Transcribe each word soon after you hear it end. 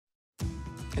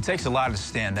It takes a lot to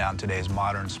stand out in today's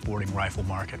modern sporting rifle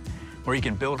market, where you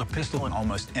can build a pistol in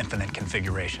almost infinite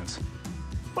configurations.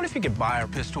 What if you could buy a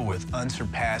pistol with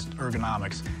unsurpassed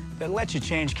ergonomics that lets you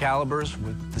change calibers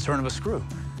with the turn of a screw?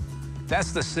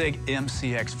 That's the SIG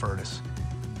MCX Virtus,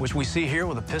 which we see here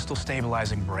with a pistol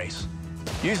stabilizing brace.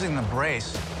 Using the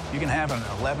brace, you can have an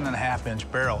 11.5-inch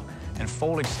barrel and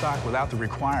folding stock without the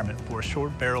requirement for a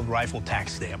short-barreled rifle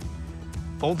tax stamp.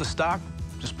 Fold the stock,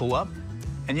 just pull up,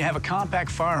 and you have a compact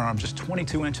firearm just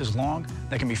 22 inches long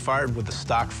that can be fired with the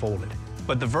stock folded.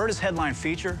 But the Virtus headline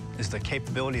feature is the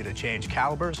capability to change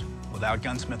calibers without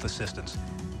gunsmith assistance.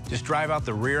 Just drive out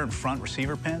the rear and front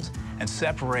receiver pins and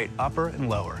separate upper and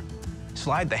lower.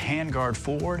 Slide the handguard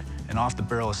forward and off the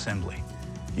barrel assembly.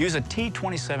 Use a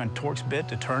T27 Torx bit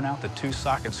to turn out the 2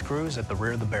 socket screws at the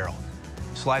rear of the barrel.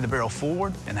 Slide the barrel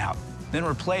forward and out, then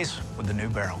replace with the new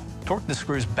barrel. Torque the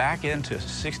screws back into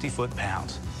 60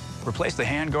 foot-pounds. Replace the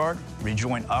handguard,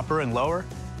 rejoin upper and lower.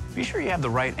 Be sure you have the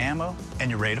right ammo and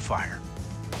you're ready to fire.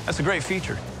 That's a great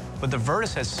feature, but the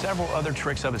Virtus has several other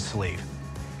tricks up its sleeve.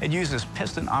 It uses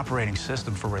piston operating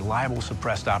system for reliable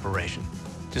suppressed operation.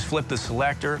 Just flip the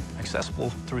selector, accessible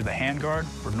through the handguard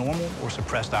for normal or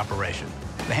suppressed operation.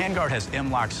 The handguard has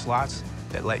M-lock slots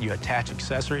that let you attach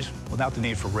accessories without the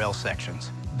need for rail sections.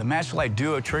 The Matchlight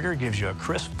Duo trigger gives you a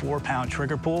crisp 4-pound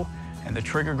trigger pull, and the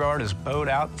trigger guard is bowed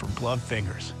out for gloved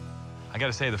fingers. I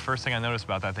gotta say, the first thing I noticed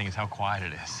about that thing is how quiet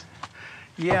it is.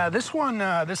 Yeah, this one,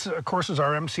 this of course is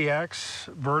our MCX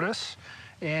Virtus,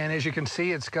 and as you can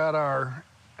see, it's got our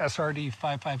SRD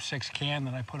 556 can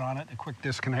that I put on it, a quick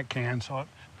disconnect can, so it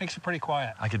makes it pretty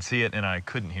quiet. I could see it and I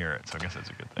couldn't hear it, so I guess that's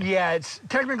a good thing. Yeah,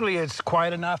 technically it's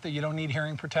quiet enough that you don't need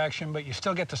hearing protection, but you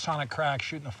still get the sonic crack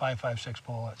shooting the 556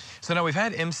 bullets. So now we've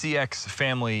had MCX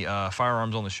family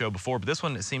firearms on the show before, but this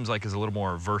one it seems like is a little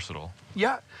more versatile.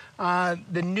 Yeah,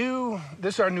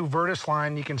 this is our new Virtus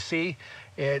line. You can see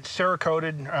it's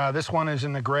Cerakoted. This one is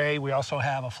in the gray. We also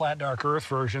have a flat dark earth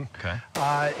version. Okay.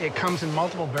 It comes in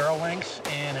multiple barrel lengths,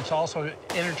 and it's also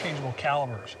interchangeable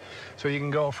calibers. So you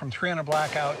can go from 300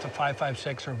 blackout to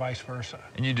 556 or vice versa.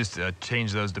 And you just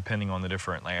change those depending on the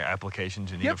different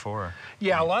applications you need it for?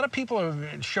 Yeah, a lot of people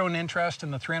have shown interest in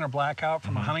the 300 blackout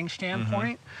from a hunting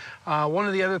standpoint. One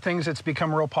of the other things that's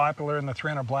become real popular in the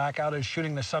 300 blackout is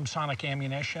shooting the subsonic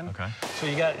ammunition. Okay. So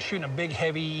you got shooting a big,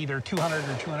 heavy, either 200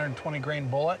 or 220 grain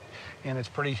bullet, and it's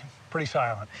pretty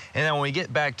silent. And then when we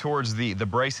get back towards the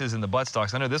braces and the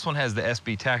buttstocks, I know this one has the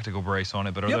SB Tactical brace on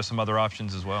it, but are there some other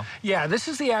options as well? Yeah, this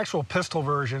is the actual pistol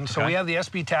version. So we have the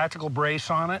SB Tactical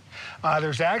brace on it.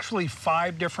 There's actually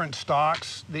 5 different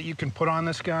stocks that you can put on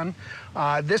this gun.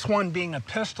 This one being a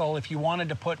pistol, if you wanted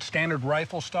to put standard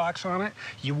rifle stocks on it,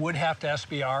 you would have to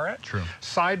SBR it. True.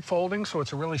 Side folding, so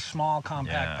it's a really small,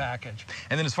 compact package.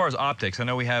 And then as far as optics, I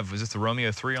know we have, is this the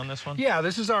Romeo 3 on this one? Yeah,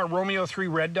 this is our Romeo 3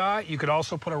 red dot. You could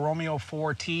also put a Romeo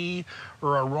 4T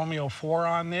or a Romeo 4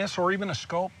 on this, or even a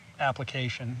scope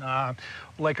application.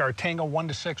 Like our Tango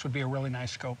 1-6 would be a really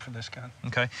nice scope for this gun.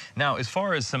 Okay. Now, as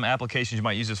far as some applications you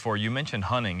might use this for, you mentioned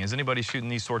hunting. Is anybody shooting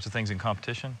these sorts of things in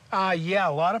competition? Yeah, a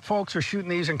lot of folks are shooting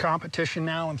these in competition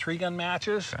now in 3-gun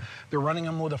matches. Okay. They're running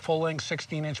them with a full-length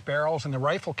 16-inch barrels in the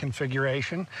rifle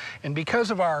configuration. And because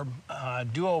of our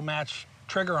duo match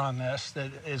trigger on this, that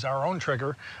is our own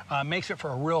trigger, makes it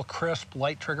for a real crisp,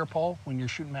 light trigger pull when you're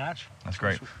shooting match. That's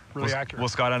great. It's really accurate. Well,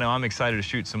 Scott, I know I'm excited to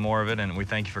shoot some more of it, and we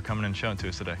thank you for coming and showing it to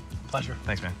us today. Pleasure.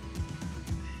 Thanks, man.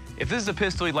 If this is a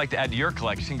pistol you'd like to add to your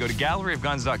collection, go to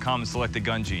galleryofguns.com and select the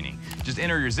Gun Genie. Just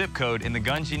enter your zip code, and the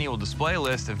Gun Genie will display a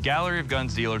list of Gallery of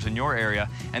Guns dealers in your area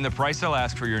and the price they'll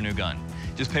ask for your new gun.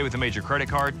 Just pay with a major credit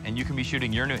card, and you can be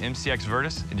shooting your new MCX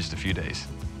Virtus in just a few days.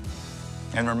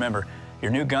 And remember, your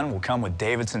new gun will come with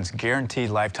Davidson's guaranteed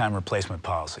lifetime replacement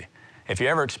policy. If you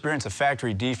ever experience a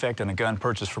factory defect in a gun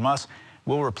purchased from us,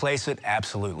 we'll replace it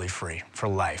absolutely free for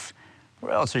life.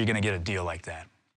 Where else are you going to get a deal like that?